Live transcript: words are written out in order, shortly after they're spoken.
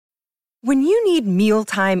When you need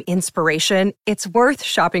mealtime inspiration, it's worth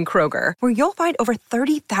shopping Kroger, where you'll find over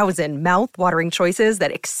 30,000 mouth-watering choices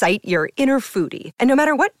that excite your inner foodie. And no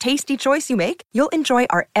matter what tasty choice you make, you'll enjoy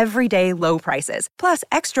our everyday low prices, plus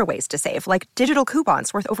extra ways to save, like digital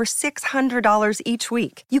coupons worth over $600 each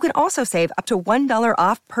week. You can also save up to $1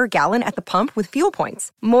 off per gallon at the pump with fuel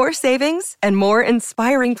points. More savings and more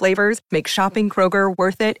inspiring flavors make shopping Kroger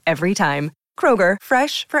worth it every time. Kroger,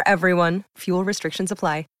 fresh for everyone. Fuel restrictions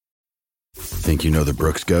apply. Think you know the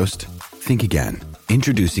Brooks Ghost? Think again.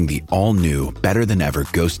 Introducing the all-new, better-than-ever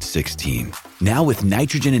Ghost 16. Now with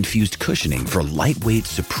nitrogen-infused cushioning for lightweight,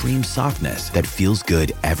 supreme softness that feels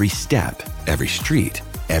good every step, every street,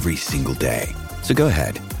 every single day. So go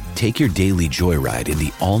ahead, take your daily joyride in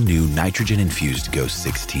the all-new nitrogen-infused Ghost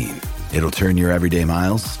 16. It'll turn your everyday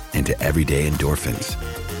miles into everyday endorphins.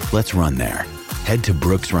 Let's run there. Head to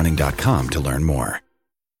brooksrunning.com to learn more.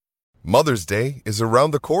 Mother's Day is around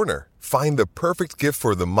the corner. Find the perfect gift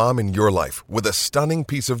for the mom in your life with a stunning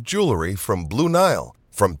piece of jewelry from Blue Nile.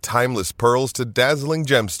 From timeless pearls to dazzling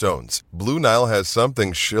gemstones, Blue Nile has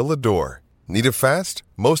something she'll adore. Need it fast?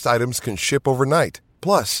 Most items can ship overnight.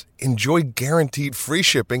 Plus, enjoy guaranteed free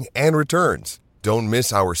shipping and returns. Don't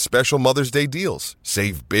miss our special Mother's Day deals.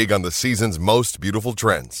 Save big on the season's most beautiful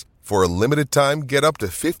trends. For a limited time, get up to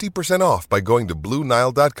 50% off by going to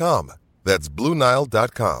BlueNile.com. That's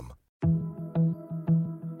BlueNile.com.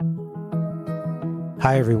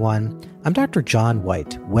 Hi, everyone. I'm Dr. John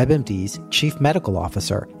White, WebMD's Chief Medical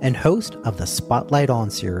Officer and host of the Spotlight On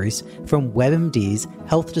series from WebMD's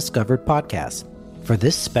Health Discovered podcast. For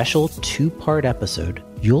this special two-part episode,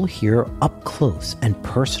 you'll hear up-close and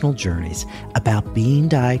personal journeys about being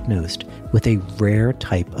diagnosed with a rare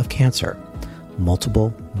type of cancer,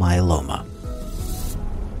 multiple myeloma.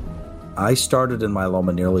 I started in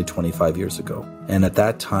myeloma nearly 25 years ago. And at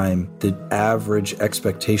that time, the average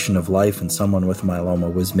expectation of life in someone with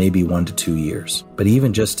myeloma was maybe 1 to 2 years. But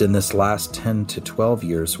even just in this last 10 to 12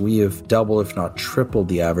 years, we have doubled, if not tripled,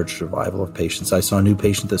 the average survival of patients. I saw a new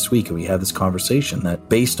patient this week, and we had this conversation that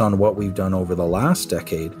based on what we've done over the last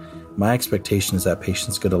decade, my expectation is that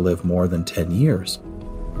patient's going to live more than 10 years.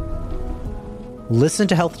 Listen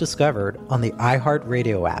to Health Discovered on the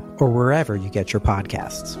iHeartRadio app or wherever you get your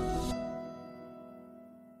podcasts.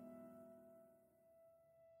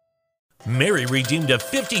 Mary redeemed a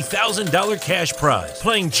 $50,000 cash prize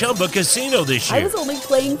playing Chumba Casino this year. I was only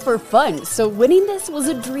playing for fun, so winning this was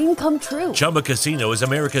a dream come true. Chumba Casino is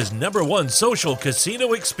America's #1 social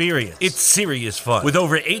casino experience. It's serious fun. With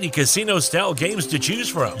over 80 casino-style games to choose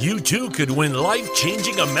from, you too could win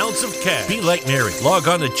life-changing amounts of cash. Be like Mary. Log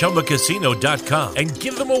on to ChumbaCasino.com and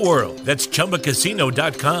give them a whirl. That's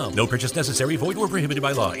ChumbaCasino.com. No purchase necessary. Void where prohibited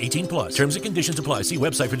by law. 18 plus. Terms and conditions apply. See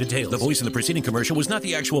website for details. The voice in the preceding commercial was not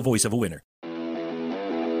the actual voice of a winner.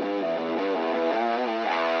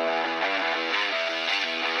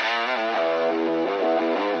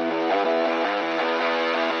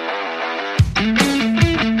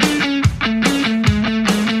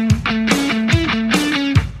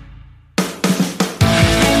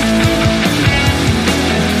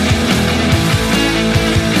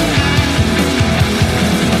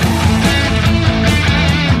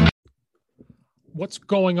 What's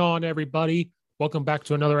going on, everybody? Welcome back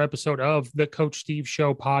to another episode of the Coach Steve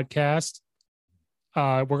Show podcast.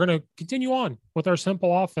 We're going to continue on with our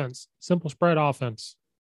simple offense, simple spread offense,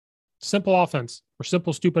 or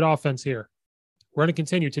simple stupid offense here. We're going to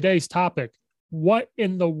continue today's topic. What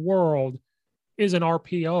in the world is an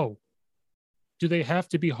RPO? Do they have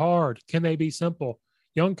to be hard? Can they be simple?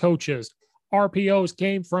 Young coaches, RPOs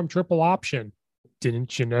came from triple option.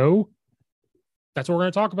 Didn't you know? That's what we're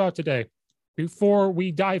going to talk about today. Before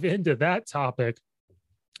we dive into that topic,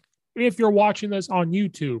 if you're watching this on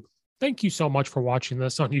YouTube, thank you so much for watching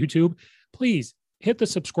this on YouTube. Please hit the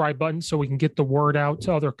subscribe button so we can get the word out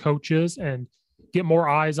to other coaches and get more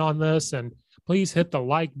eyes on this. And please hit the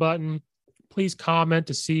like button. Please comment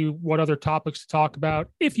to see what other topics to talk about.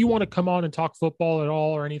 If you want to come on and talk football at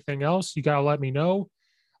all or anything else, you got to let me know.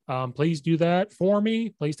 Please do that for me.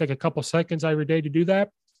 Please take a couple seconds every day to do that.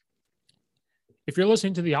 If you're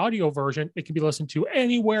listening to the audio version, it can be listened to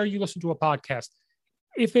anywhere you listen to a podcast.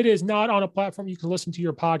 If it is not on a platform you can listen to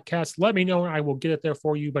your podcast, let me know and I will get it there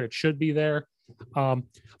for you, but it should be there.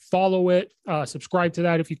 Follow it, subscribe to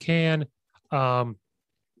that if you can.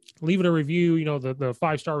 Leave it a review, the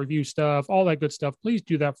 5-star review stuff, all that good stuff. Please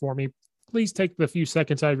do that for me. Please take the few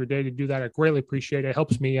seconds out of your day to do that. I greatly appreciate it. It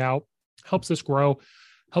helps me out, helps us grow,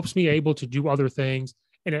 helps me able to do other things,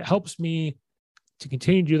 and it helps me to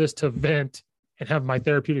continue to do this, to vent and have my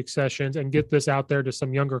therapeutic sessions and get this out there to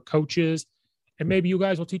some younger coaches. And maybe you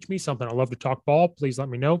guys will teach me something. I love to talk ball. Please let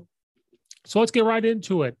me know. So let's get right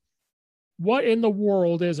into it. What in the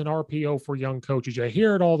world is an RPO for young coaches? You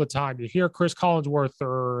hear it all the time. You hear Chris Collinsworth,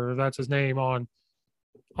 or that's his name, on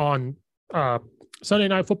Sunday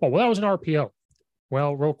Night Football. Well, that was an RPO.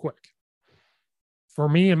 Well, real quick. For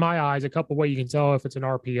me, in my eyes, a couple of ways you can tell if it's an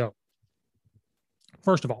RPO.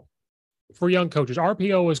 First of all, for young coaches,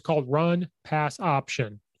 RPO is called run pass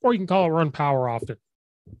option, or you can call it run power option.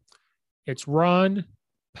 It's run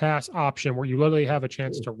pass option, where you literally have a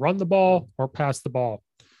chance to run the ball or pass the ball.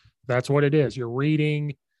 That's what it is. You're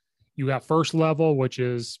reading. You got first level, which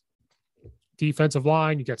is defensive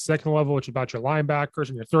line. You got second level, which is about your linebackers,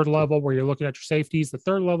 and your third level, where you're looking at your safeties. The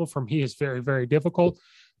third level for me is very, very difficult.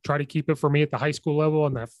 Try to keep it for me at the high school level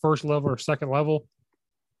and that first level or second level.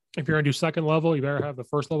 If you're going to do second level, you better have the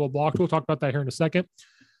first level blocked. We'll talk about that here in a second.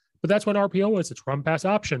 But that's what RPO is. It's run pass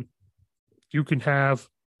option. You can have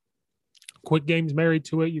quick games married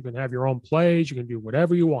to it. You can have your own plays. You can do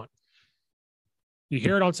whatever you want. You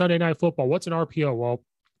hear it on Sunday Night Football. What's an RPO? Well,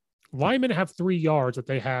 linemen have 3 yards that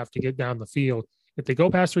they have to get down the field. If they go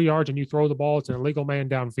past 3 yards and you throw the ball, it's an illegal man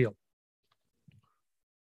downfield.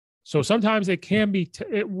 So sometimes it can be,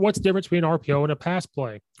 what's the difference between an RPO and a pass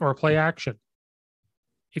play or a play action?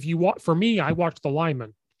 If you want, for me, I watch the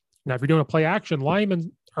linemen. Now, if you're doing a play action,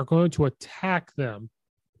 linemen are going to attack them.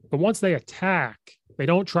 But once they attack, they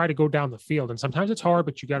don't try to go down the field. And sometimes it's hard,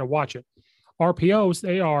 but you got to watch it. RPOs,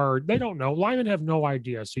 they don't know. Linemen have no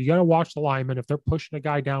idea. So you got to watch the linemen if they're pushing a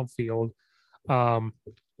guy downfield. All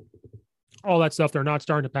that stuff, they're not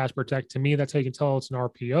starting to pass protect. To me, that's how you can tell it's an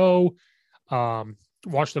RPO.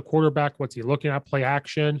 Watch the quarterback. What's he looking at? Play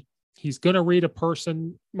action. He's going to read a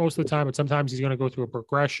person most of the time, but sometimes he's going to go through a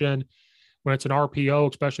progression. When it's an RPO,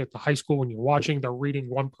 especially at the high school, when you're watching, they're reading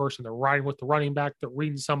one person. They're riding with the running back. They're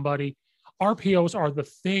reading somebody. RPOs are the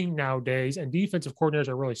thing nowadays, and defensive coordinators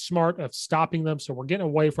are really smart at stopping them. So we're getting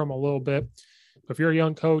away from them a little bit. But if you're a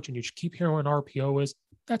young coach and you just keep hearing what an RPO is,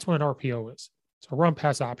 that's what an RPO is. It's a run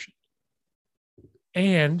pass option.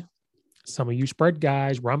 And some of you spread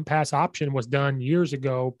guys, run pass option was done years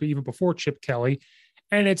ago, even before Chip Kelly,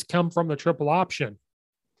 and it's come from the triple option.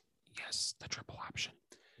 Yes, the triple option.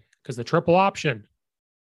 Because the triple option,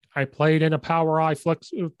 I played in a power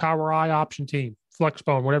eye option team, flex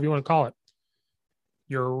bone, whatever you want to call it.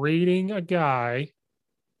 You're reading a guy,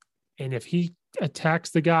 and if he attacks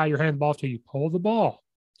the guy you're handing the ball to, you pull the ball,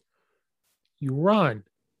 you run,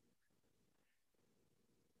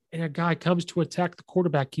 and a guy comes to attack the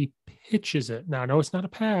quarterback, he pitches it. Now, I know it's not a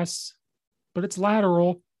pass, but it's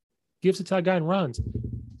lateral, gives it to that guy and runs.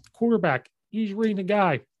 Quarterback, he's reading the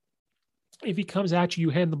guy. If he comes at you, you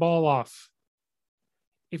hand the ball off.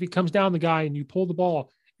 If he comes down the guy and you pull the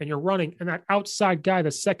ball and you're running, and that outside guy,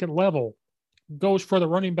 the second level, goes for the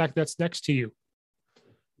running back that's next to you.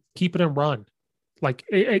 Keep it and run. Like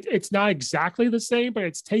it's not exactly the same, but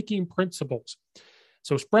it's taking principles.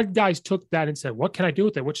 So spread guys took that and said, what can I do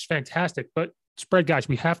with it? Which is fantastic. But spread guys,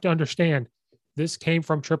 we have to understand this came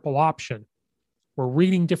from triple option. We're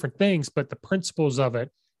reading different things, but the principles of it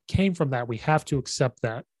came from that. We have to accept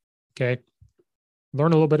that. Okay.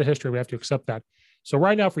 Learn a little bit of history. We have to accept that. So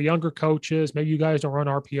right now for younger coaches, maybe you guys don't run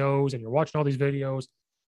RPOs and you're watching all these videos.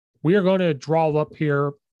 We are going to draw up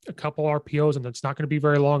here a couple RPOs, and it's not going to be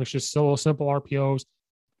very long. It's just still simple RPOs.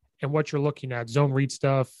 And what you're looking at, zone read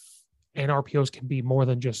stuff, and RPOs can be more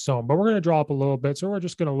than just zone. But we're going to draw up a little bit. So we're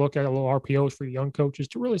just going to look at a little RPOs for young coaches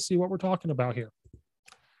to really see what we're talking about here.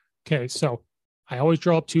 Okay, so I always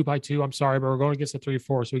draw up 2x2. I'm sorry, but we're going against the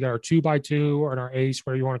 3-4. So we got our 2x2 or our ace,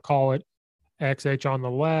 whatever you want to call it. XH on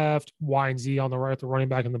the left, Y and Z on the right, the running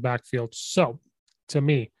back in the backfield. So to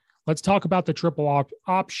me, let's talk about the triple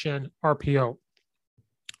option RPO.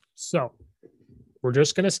 So we're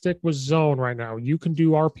just going to stick with zone right now. You can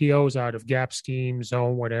do RPOs out of gap scheme,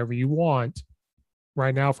 zone, whatever you want.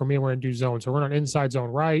 Right now, for me, we're going to do zone. So we're on inside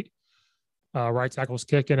zone right. Right tackle's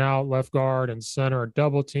kicking out. Left guard and center are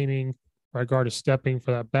double teaming. Right guard is stepping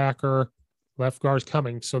for that backer. Left guard's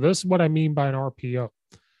coming. So this is what I mean by an RPO.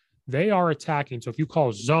 They are attacking. So if you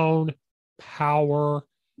call zone, power,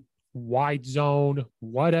 wide zone,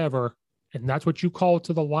 whatever, and that's what you call it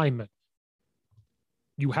to the lineman,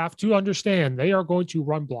 you have to understand they are going to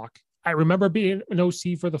run block. I remember being an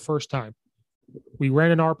OC for the first time. We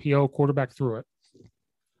ran an RPO, quarterback threw it.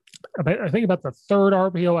 I think about the third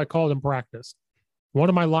RPO I called in practice. One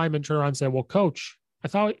of my linemen turned around and said, well, coach, I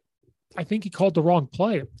think he called the wrong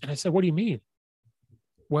play. And I said, what do you mean?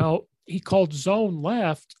 Well, he called zone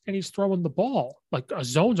left and he's throwing the ball. Like a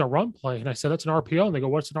zone's a run play. And I said, that's an RPO. And they go,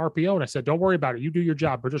 what's an RPO? And I said, don't worry about it. You do your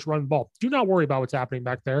job, but just run the ball. Do not worry about what's happening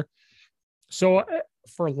back there. So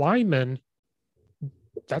for linemen,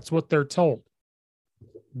 that's what they're told.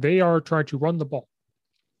 They are trying to run the ball.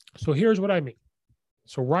 So here's what I mean.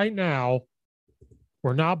 So right now,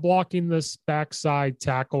 we're not blocking this backside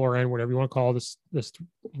tackle or end, whatever you want to call this,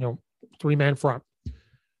 three-man front.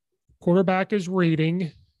 Quarterback is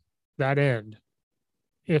reading that end.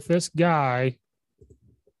 If this guy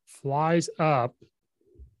flies up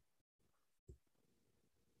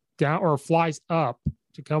down or flies up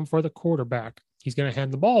to come for the quarterback, he's going to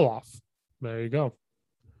hand the ball off. There you go.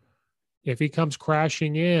 If he comes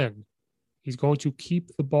crashing in, he's going to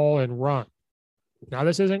keep the ball and run. Now,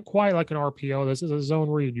 this isn't quite like an RPO. This is a zone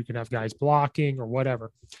read. You can have guys blocking or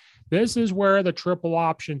whatever. This is where the triple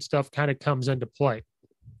option stuff kind of comes into play.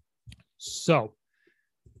 So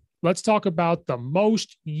let's talk about the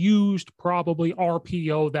most used probably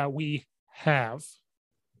RPO that we have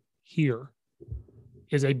here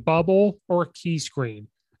is a bubble or a key screen.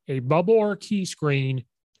 A bubble or a key screen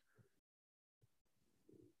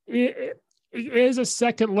it is a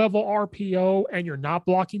second level RPO and you're not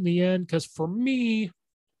blocking the end. Because for me,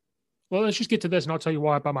 well, let's just get to this and I'll tell you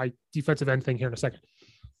why about my defensive end thing here in a second.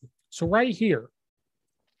 So right here,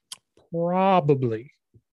 probably,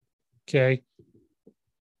 okay,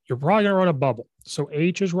 you're probably going to run a bubble. So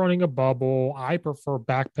H is running a bubble. I prefer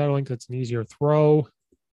backpedaling because it's an easier throw.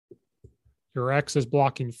 Your X is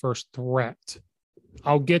blocking first threat.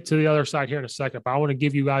 I'll get to the other side here in a second, but I want to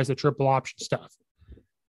give you guys the triple option stuff.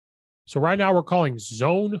 So right now we're calling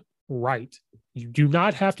zone right. You do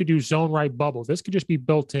not have to do zone right bubble. This could just be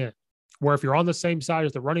built in, where if you're on the same side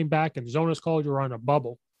as the running back and zone is called, you're on a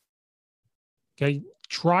bubble. Okay,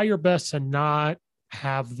 try your best to not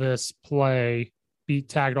have this play be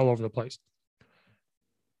tagged all over the place.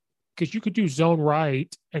 Because you could do zone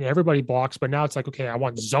right and everybody blocks, but now it's like, okay, I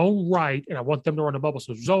want zone right and I want them to run a bubble.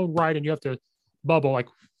 So zone right and you have to bubble, like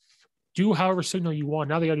do however signal you want.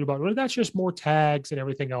 Now they got to do bubble. That's just more tags and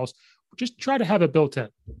everything else. Just try to have it built in.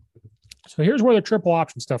 So here's where the triple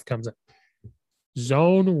option stuff comes in.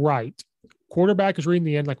 Zone right. Quarterback is reading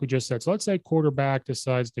the end like we just said. So let's say quarterback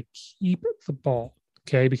decides to keep the ball,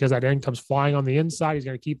 okay, because that end comes flying on the inside. He's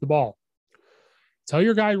going to keep the ball. Tell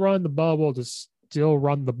your guy run the bubble to still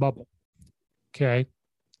run the bubble, okay?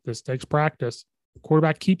 This takes practice.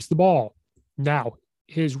 Quarterback keeps the ball. Now,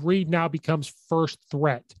 his read now becomes first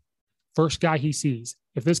threat, first guy he sees.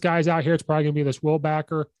 If this guy's out here, it's probably going to be this will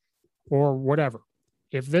backer or whatever.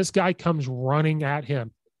 If this guy comes running at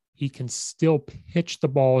him, he can still pitch the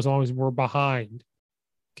ball as long as we're behind.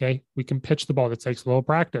 Okay, we can pitch the ball. That takes a little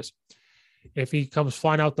practice. If he comes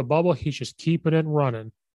flying out the bubble, he's just keeping it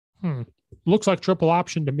running. Looks like triple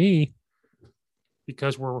option to me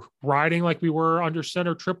because we're riding like we were under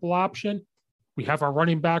center triple option. We have our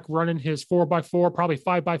running back running his 4x4, probably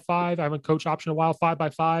 5x5. I haven't coached option in a while,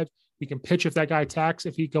 5x5. We can pitch if that guy attacks.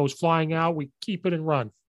 If he goes flying out, we keep it and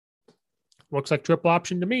run. Looks like triple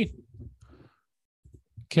option to me.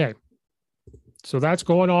 Okay, so that's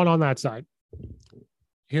going on that side.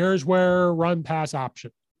 Here's where run pass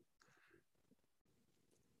option.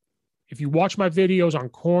 If you watch my videos on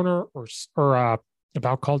corner or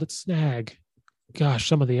about called it snag, gosh,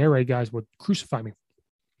 some of the air raid guys would crucify me.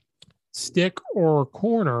 Stick or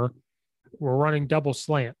corner, we're running double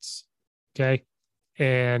slants, okay?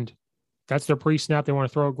 And that's their pre-snap. They want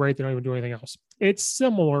to throw it great. They don't even do anything else. It's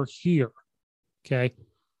similar here, okay?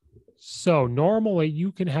 So normally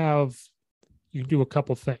you can do a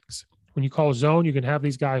couple things. When you call zone, you can have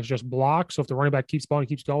these guys just block. So if the running back keeps balling,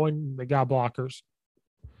 keeps going, they got blockers.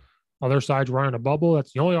 Other side's running a bubble.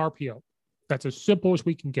 That's the only RPO. That's as simple as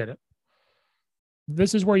we can get it.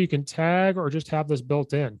 This is where you can tag or just have this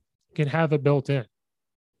built in. You can have it built in.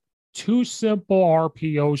 Two simple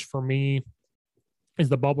RPOs for me is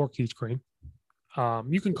the bubble or key screen.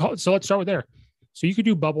 You can call it. So let's start with there. So you could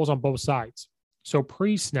do bubbles on both sides. So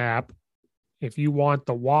pre-snap, if you want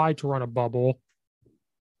the Y to run a bubble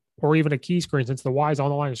or even a key screen, since the Y is on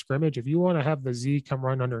the line of scrimmage, if you want to have the Z come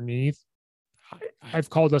run underneath, I've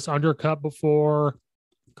called this undercut before,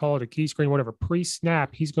 call it a key screen, whatever.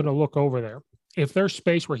 Pre-snap, he's going to look over there. If there's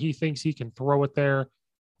space where he thinks he can throw it there,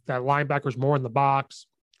 that linebacker's more in the box,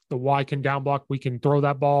 the Y can down block, we can throw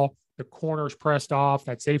that ball, the corner's pressed off,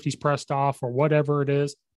 that safety's pressed off, or whatever it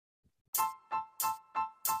is.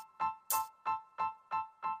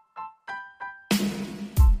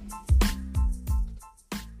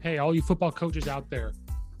 Hey, all you football coaches out there,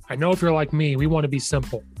 I know if you're like me, we want to be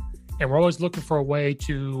simple. And we're always looking for a way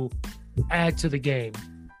to add to the game.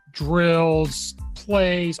 Drills,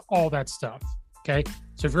 plays, all that stuff, okay?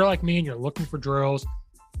 So if you're like me and you're looking for drills,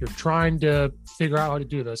 you're trying to figure out how to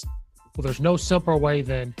do this, well, there's no simpler way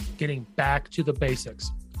than getting back to the basics.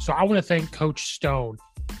 So I want to thank Coach Stone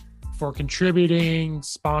for contributing,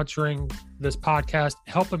 sponsoring this podcast,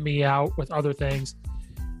 helping me out with other things.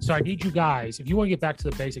 So I need you guys, if you want to get back to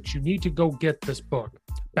the basics, you need to go get this book,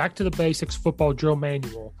 Back to the Basics Football Drill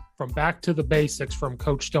Manual, from Back to the Basics from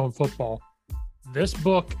Coach Stone Football. This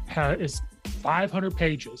book is 500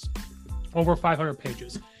 pages, over 500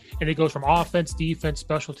 pages. And it goes from offense, defense,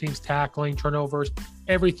 special teams, tackling, turnovers.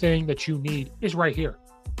 Everything that you need is right here.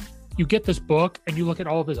 You get this book and you look at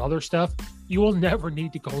all of his other stuff, you will never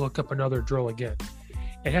need to go look up another drill again.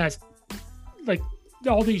 It has like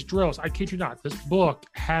all these drills. I kid you not. This book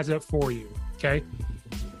has it for you. Okay.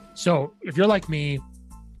 So if you're like me,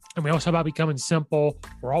 and we always talk about becoming simple,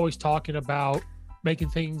 we're always talking about making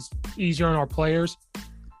things easier on our players.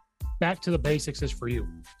 Back to the Basics is for you.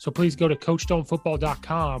 So please go to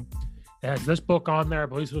CoachStoneFootball.com. It has this book on there. I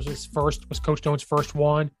believe this was Coach Stone's first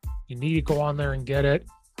one. You need to go on there and get it.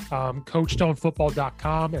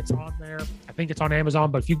 CoachStoneFootball.com. It's on there. I think it's on Amazon,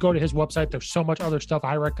 but if you go to his website, there's so much other stuff.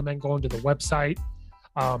 I recommend going to the website.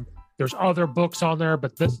 There's other books on there,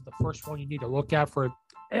 but this is the first one you need to look at for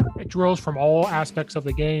drills from all aspects of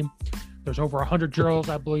the game. There's over 100 drills,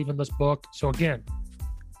 I believe, in this book. So again,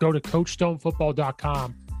 go to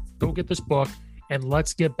CoachStoneFootball.com. Go get this book, and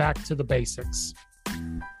let's get back to the basics.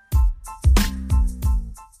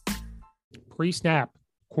 Pre-snap,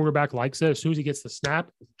 quarterback likes it. As soon as he gets the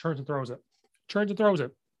snap, turns and throws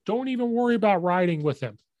it. Don't even worry about riding with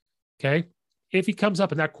him, okay? If he comes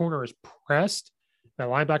up and that corner is pressed, that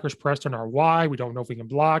linebacker's pressed on our Y, we don't know if we can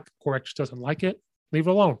block, quarterback just doesn't like it, leave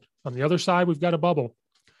it alone. On the other side, we've got a bubble.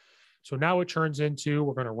 So now it turns into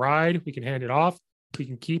we're going to ride. We can hand it off. We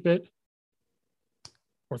can keep it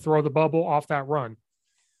or throw the bubble off that run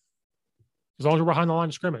as long as we're behind the line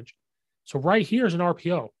of scrimmage. So right here is an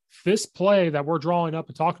RPO. This play that we're drawing up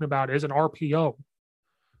and talking about is an RPO.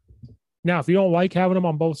 Now, if you don't like having them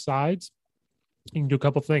on both sides, you can do a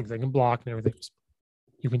couple things. They can block and everything.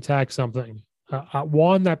 You can tag something.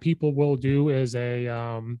 One that people will do is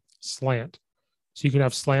a slant. So you can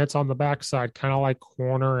have slants on the backside, kind of like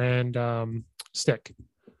corner and stick.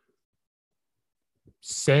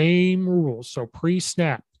 Same rules. So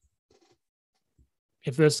pre-snap,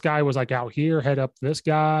 if this guy was like out here, head up this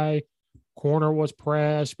guy, corner was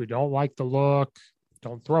pressed, we don't like the look,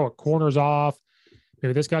 don't throw it, corner's off.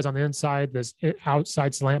 Maybe this guy's on the inside, this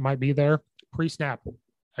outside slant might be there. Pre-snap.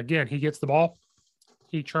 Again, he gets the ball,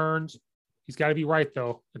 he turns. He's got to be right,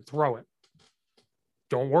 though, and throw it.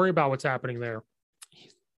 Don't worry about what's happening there.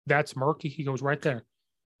 That's murky. He goes right there.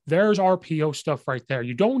 There's RPO stuff right there.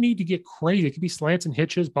 You don't need to get crazy. It could be slants and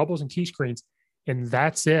hitches, bubbles and key screens, and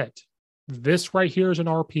that's it. This right here is an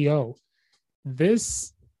RPO.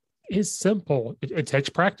 This is simple. It takes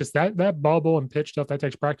practice. That bubble and pitch stuff, that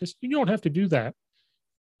takes practice. You don't have to do that.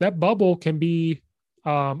 That bubble can be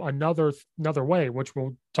another way, which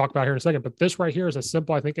we'll talk about here in a second. But this right here is a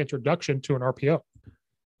simple, I think, introduction to an RPO.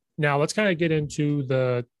 Now, let's kind of get into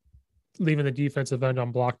the leaving the defensive end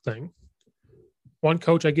unblocked thing. One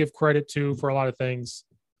coach I give credit to for a lot of things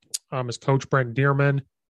is Coach Brent Dearman.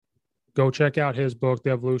 Go check out his book,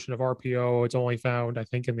 The Evolution of RPO. It's only found, I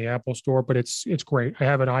think, in the Apple store, but it's great. I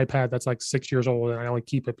have an iPad that's like 6 years old, and I only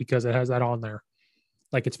keep it because it has that on there.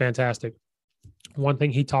 Like, it's fantastic. One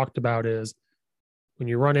thing he talked about is when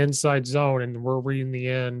you run inside zone and we're reading the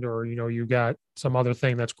end, or, you got some other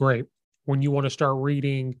thing, that's great. When you want to start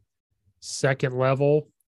reading second level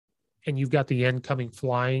and you've got the end coming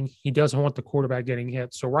flying, he doesn't want the quarterback getting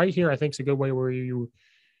hit. So right here, I think is a good way where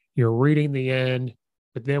you're reading the end,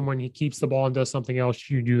 but then when he keeps the ball and does something else,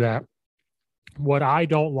 you do that. What I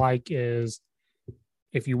don't like is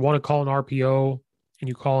if you want to call an RPO and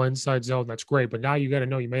you call inside zone, that's great. But now you got to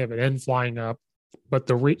know you may have an end flying up. But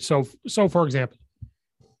so for example,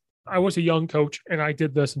 I was a young coach and I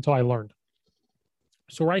did this until I learned.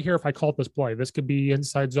 So right here, if I call this play, this could be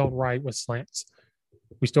inside zone right with slants.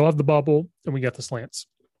 We still have the bubble and we got the slants.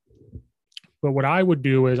 But what I would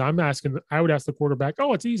do is I would ask the quarterback,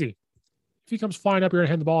 oh, it's easy. If he comes flying up, you're going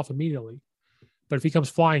to hand the ball off immediately. But if he comes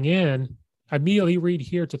flying in, immediately read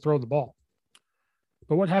here to throw the ball.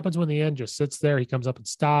 But what happens when the end just sits there? He comes up and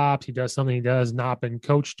stops. He does something he does not been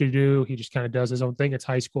coached to do. He just kind of does his own thing. It's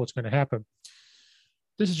high school. It's going to happen.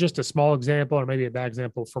 This is just a small example, or maybe a bad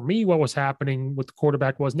example. For me, what was happening with the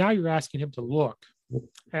quarterback was now you're asking him to look.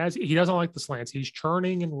 As he doesn't like the slants. He's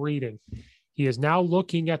churning and reading. He is now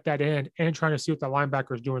looking at that end and trying to see what the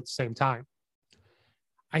linebacker is doing at the same time.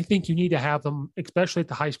 I think you need to have them, especially at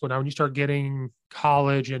the high school now, when you start getting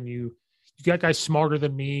college and you got guys smarter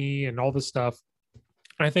than me and all this stuff.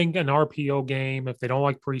 I think an RPO game, if they don't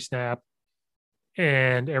like pre-snap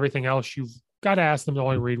and everything else, you've got to ask them to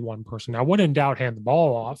only read one person. Now, when in doubt, hand the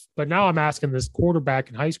ball off. But now I'm asking this quarterback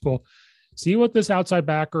in high school, see what this outside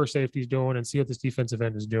backer or safety is doing and see what this defensive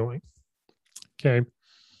end is doing. Okay.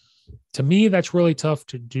 To me, that's really tough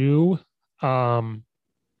to do.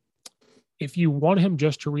 If you want him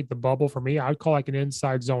just to read the bubble, for me, I'd call like an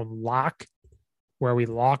inside zone lock where we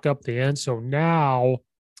lock up the end. So now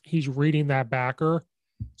he's reading that backer.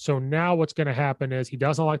 So now what's going to happen is he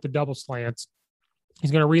doesn't like the double slants.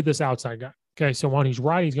 He's going to read this outside guy. Okay, so when he's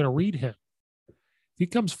right, he's going to read him. If he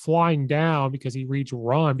comes flying down because he reads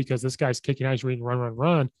run, because this guy's kicking out, he's reading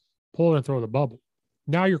run, pull it and throw the bubble.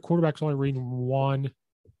 Now your quarterback's only reading one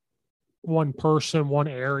person, one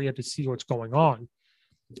area to see what's going on.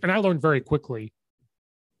 And I learned very quickly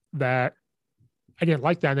that I didn't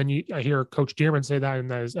like that. And then I hear Coach Dearman say that in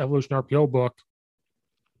his Evolution RPO book.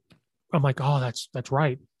 I'm like, oh, that's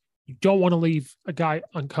right. You don't want to leave a guy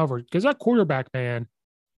uncovered because that quarterback, man,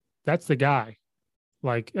 that's the guy.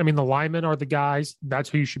 Like, I mean, the linemen are the guys. That's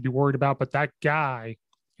who you should be worried about. But that guy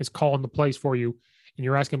is calling the plays for you, and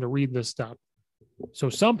you're asking him to read this stuff. So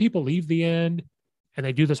some people leave the end, and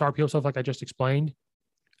they do this RPO stuff like I just explained.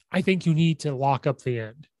 I think you need to lock up the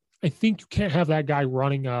end. I think you can't have that guy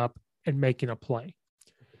running up and making a play.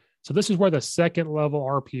 So this is where the second level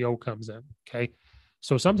RPO comes in, okay?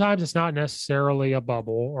 So sometimes it's not necessarily a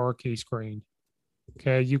bubble or a key screen,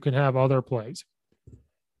 okay? You can have other plays.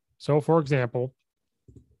 So, for example,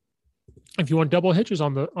 if you want double hitches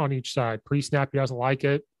on each side, pre-snap, he doesn't like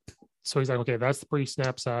it. So he's like, okay, that's the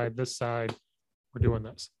pre-snap side. This side, we're doing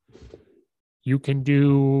this. You can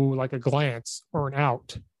do like a glance or an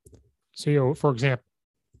out. So, for example,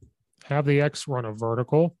 have the X run a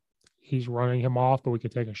vertical. He's running him off, but we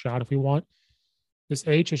can take a shot if we want. This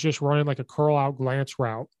H is just running like a curl out glance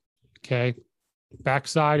route. Okay.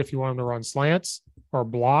 Backside, if you want him to run slants or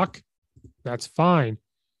block, that's fine.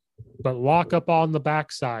 But lock up on the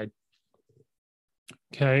backside.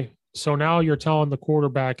 Okay. So now you're telling the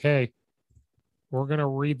quarterback, hey, we're going to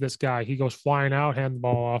read this guy. He goes flying out, hand the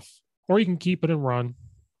ball off, or you can keep it and run,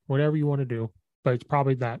 whatever you want to do. But it's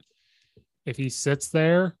probably that. If he sits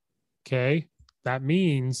there, okay, that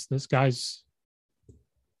means this guy's,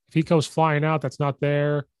 if he goes flying out, that's not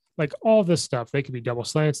there. Like all this stuff, they could be double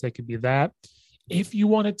slants, they could be that. If you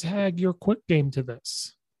want to tag your quick game to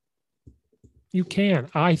this, you can,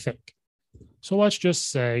 I think. So let's just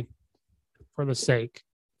say, for the sake,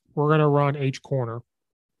 we're going to run H corner.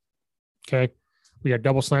 Okay. We got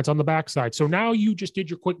double slants on the backside. So now you just did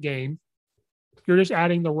your quick game. You're just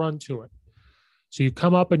adding the run to it. So you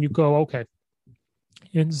come up and you go, okay,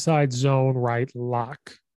 inside zone, right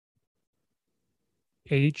lock.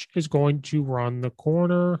 H is going to run the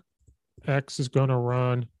corner. X is going to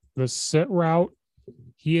run the sit route.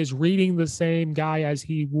 He is reading the same guy as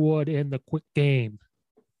he would in the quick game.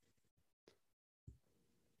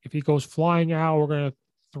 If he goes flying out, we're going to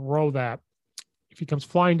throw that. If he comes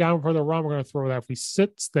flying down for the run, we're going to throw that. If he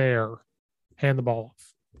sits there, hand the ball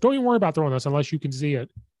off. Don't even worry about throwing this unless you can see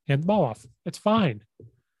it. Hand the ball off. It's fine.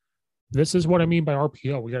 This is what I mean by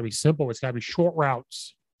RPO. We got to be simple. It's got to be short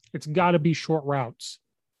routes. It's got to be short routes.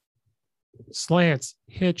 Slants,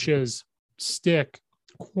 hitches, stick,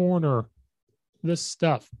 corner, this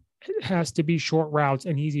stuff. It has to be short routes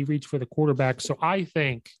and easy reach for the quarterback. So I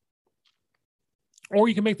think, or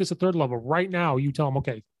you can make this a third level. Right now, you tell them,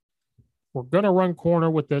 okay, we're going to run corner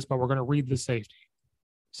with this, but we're going to read the safety.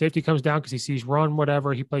 Safety comes down because he sees run,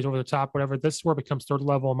 whatever. He plays over the top, whatever. This is where it becomes third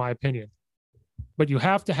level, in my opinion. But you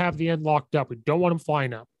have to have the end locked up. We don't want him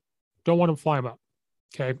flying up. Don't want him flying up.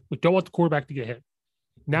 Okay. We don't want the quarterback to get hit.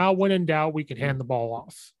 Now, when in doubt, we can hand the ball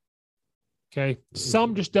off. Okay.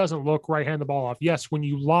 Some just doesn't look right, hand the ball off. Yes, when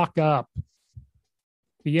you lock up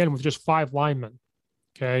the end with just 5 linemen,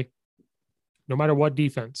 okay, no matter what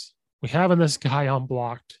defense, we having this guy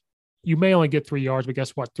unblocked. You may only get 3 yards, but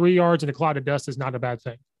guess what? 3 yards in a cloud of dust is not a bad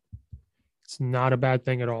thing. It's not a bad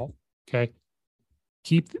thing at all. Okay.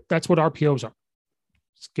 That's what RPOs are.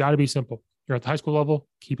 It's got to be simple. You're at the high school level,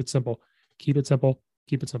 keep it simple. Keep it simple.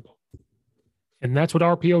 Keep it simple. And that's what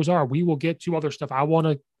RPOs are. We will get to other stuff. I want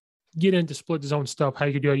to get into split zone stuff, how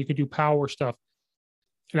you can do it. You can do power stuff.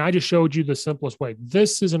 And I just showed you the simplest way.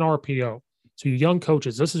 This is an RPO. So you young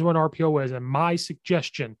coaches, this is what an RPO is. And my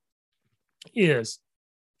suggestion is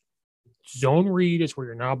zone read is where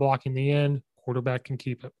you're not blocking the end. Quarterback can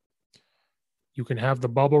keep it. You can have the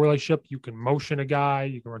bubble relationship. You can motion a guy.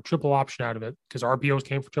 You can run triple option out of it because RPOs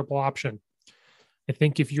came for triple option. I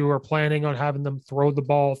think if you are planning on having them throw the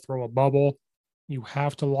ball, throw a bubble, you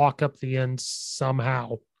have to lock up the end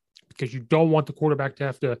somehow because you don't want the quarterback to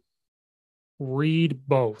have to read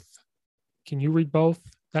both. Can you read both?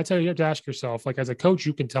 That's how you have to ask yourself. Like as a coach,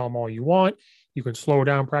 you can tell them all you want. You can slow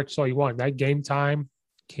down, practice all you want. That game time,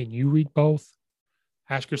 can you read both?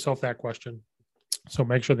 Ask yourself that question. So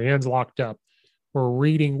make sure the end's locked up. We're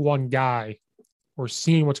reading one guy. We're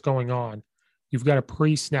seeing what's going on. You've got a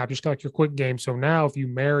pre-snap, just like your quick game. So now if you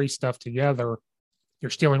marry stuff together,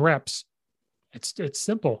 you're stealing reps. It's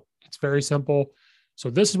simple. It's very simple. So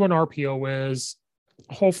this is what RPO is.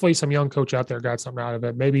 Hopefully some young coach out there got something out of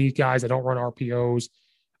it. Maybe guys that don't run RPOs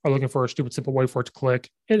are looking for a stupid, simple way for it to click.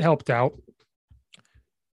 It helped out.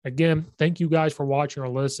 Again, thank you guys for watching or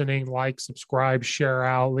listening. Like, subscribe, share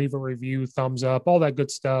out, leave a review, thumbs up, all that good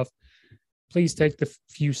stuff. Please take the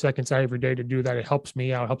few seconds out of your day to do that. It helps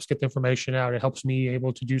me out, helps get the information out. It helps me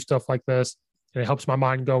able to do stuff like this. And it helps my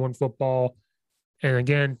mind go in football. And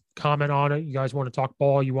again, comment on it. You guys want to talk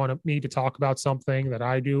ball? You want me to talk about something that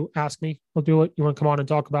I do? Ask me. I'll do it. You want to come on and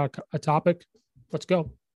talk about a topic? Let's go.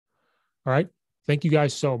 All right. Thank you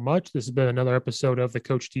guys so much. This has been another episode of the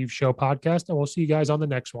Coach Steve Show podcast, and we'll see you guys on the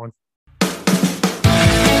next one.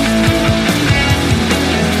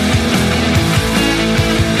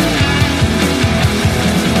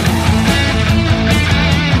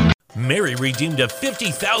 Mary redeemed a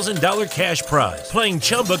 $50,000 cash prize playing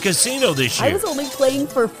Chumba Casino this year. I was only playing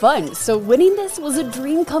for fun, so winning this was a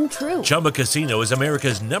dream come true. Chumba Casino is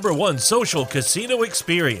America's #1 social casino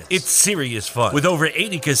experience. It's serious fun. With over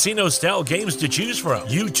 80 casino-style games to choose from,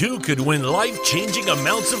 you too could win life-changing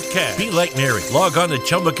amounts of cash. Be like Mary. Log on to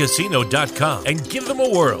ChumbaCasino.com and give them a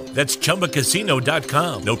whirl. That's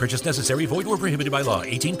ChumbaCasino.com. No purchase necessary. Void or prohibited by law.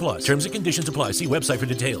 18+. Terms and conditions apply. See website for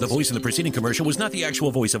details. The voice in the preceding commercial was not the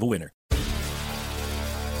actual voice of a winner.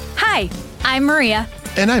 Hi, I'm Maria.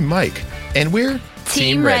 And I'm Mike. And we're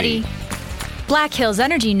Team Ready. Black Hills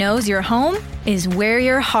Energy knows your home is where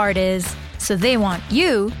your heart is, so they want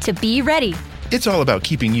you to be ready. It's all about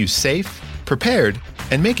keeping you safe, prepared,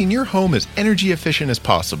 and making your home as energy efficient as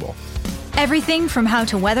possible. Everything from how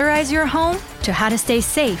to weatherize your home to how to stay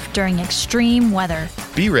safe during extreme weather.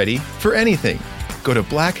 Be ready for anything. Go to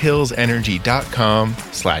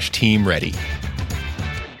blackhillsenergy.com/teamready.